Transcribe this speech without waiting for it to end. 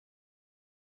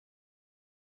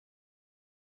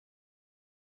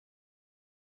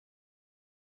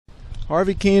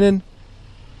Harvey Keenan,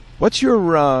 what's your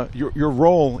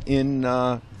role in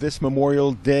this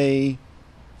Memorial Day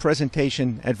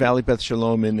presentation at Valley Beth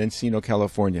Shalom in Encino,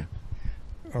 California?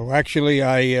 Oh, actually,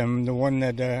 I am the one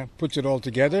that puts it all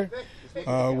together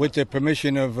with the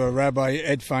permission of Rabbi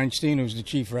Ed Feinstein, who's the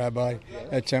chief rabbi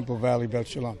at Temple Valley Beth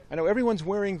Shalom. I know everyone's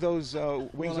wearing those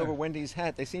Wings Over Wendy's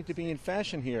hat. They seem to be in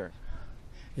fashion here.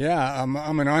 Yeah,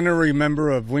 I'm an honorary member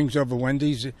of Wings Over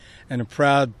Wendy's and I'm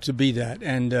proud to be that.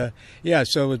 And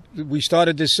so we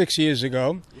started this 6 years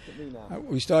ago.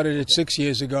 We started it 6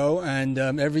 years ago, and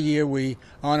every year we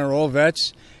honor all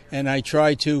vets, and I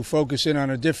try to focus in on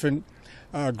a different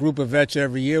group of vets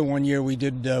every year. One year we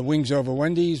did Wings Over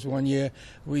Wendy's. One year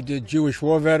we did Jewish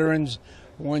war veterans.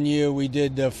 One year we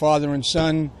did father and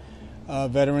son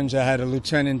veterans. I had a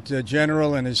lieutenant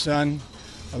general and his son,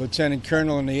 a lieutenant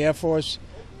colonel in the Air Force.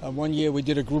 One year we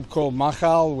did a group called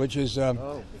Machal, which is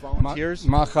volunteers.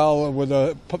 Machal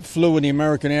flew in the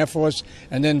American Air Force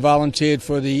and then volunteered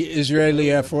for the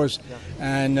Israeli Air Force,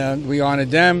 and we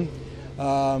honored them.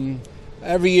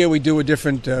 Every year we do a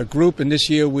different group, and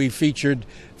this year we featured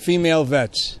female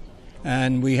vets,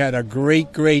 and we had a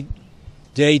great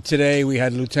day today. We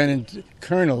had Lieutenant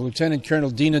Colonel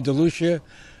Dina DeLucia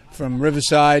from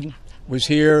Riverside was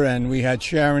here, and we had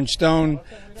Sharon Stone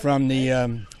from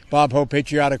the Bob Hope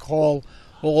Patriotic Hall,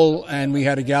 and we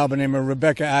had a gal by the name of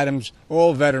Rebecca Adams,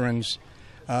 all veterans,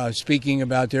 speaking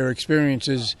about their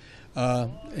experiences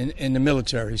in the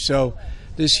military. So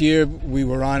this year we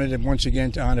were honored once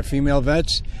again to honor female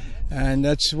vets, and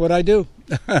that's what I do.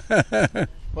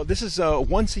 Well, this is a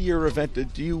once-a-year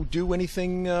event. Do you do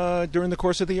anything during the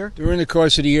course of the year? During the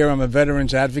course of the year, I'm a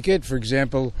veterans advocate. For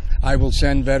example, I will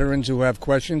send veterans who have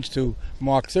questions to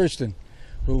Mark Thurston,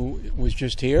 who was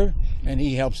just here, and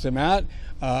he helps them out.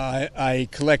 I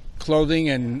collect clothing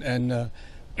and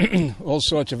all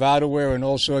sorts of outerwear and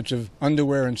all sorts of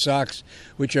underwear and socks,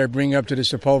 which I bring up to the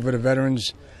Sepulveda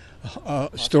Veterans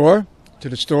store.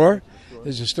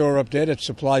 There's a store up there that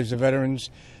supplies the veterans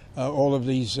all of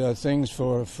these things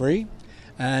for free.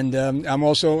 And I'm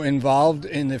also involved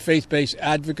in the Faith-Based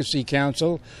Advocacy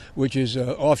Council, which is an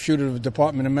offshoot of the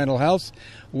Department of Mental Health,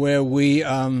 where we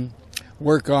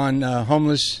work on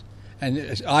homeless,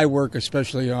 and I work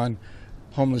especially on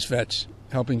homeless vets,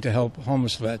 helping to help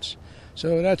homeless vets.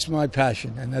 So that's my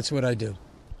passion, and that's what I do.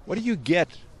 What do you get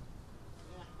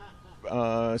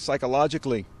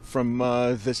psychologically from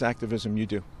this activism you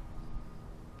do?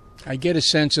 I get a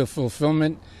sense of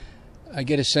fulfillment. I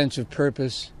get a sense of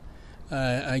purpose.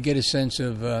 I get a sense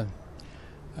of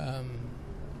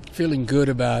feeling good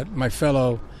about my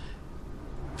fellow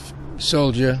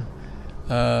soldier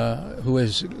who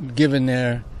has given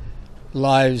their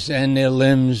lives and their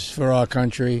limbs for our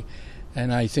country,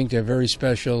 and I think they're very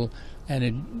special, and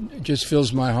it just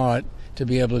fills my heart to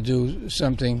be able to do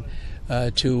something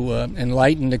to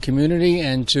enlighten the community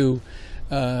and to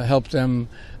help them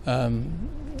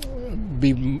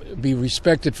be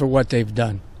respected for what they've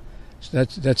done. So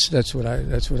that's what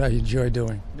I enjoy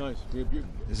doing. Nice.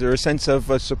 Is there a sense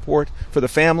of support for the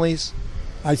families?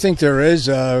 I think there is.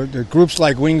 The groups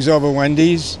like Wings Over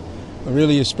Wendy's,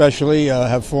 really especially,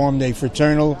 have formed a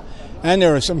fraternal, and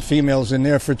there are some females in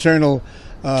there, fraternal,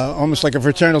 almost like a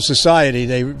fraternal society.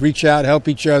 They reach out, help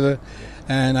each other,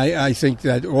 and I think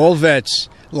that all vets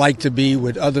like to be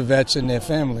with other vets and their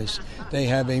families. They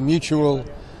have a mutual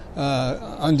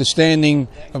understanding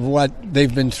of what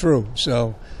they've been through,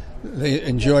 so they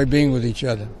enjoy being with each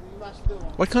other.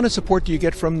 What kind of support do you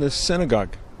get from the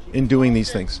synagogue in doing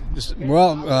these things?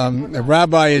 Well, a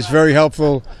rabbi is very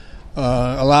helpful,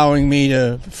 allowing me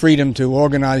the freedom to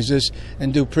organize this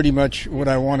and do pretty much what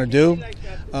I want to do.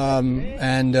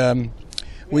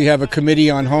 We have a committee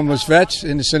on homeless vets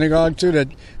in the synagogue too that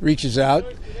reaches out,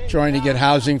 trying to get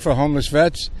housing for homeless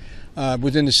vets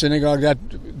within the synagogue.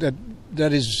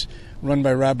 That is run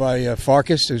by Rabbi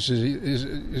Farkas, is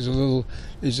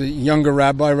a younger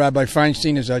rabbi. Rabbi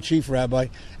Feinstein is our chief rabbi,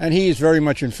 and he is very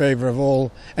much in favor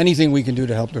of anything we can do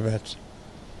to help the vets.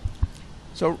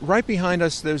 So right behind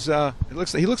us, there's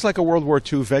he looks like a World War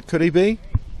II vet. Could he be?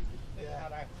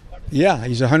 Yeah,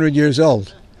 he's 100 years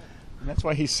old. And that's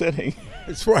why he's sitting.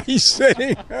 That's why he's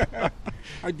sitting.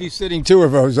 I'd be sitting too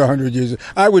if I was 100 years old.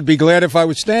 I would be glad if I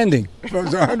was standing if I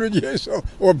was 100 years old,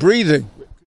 or breathing.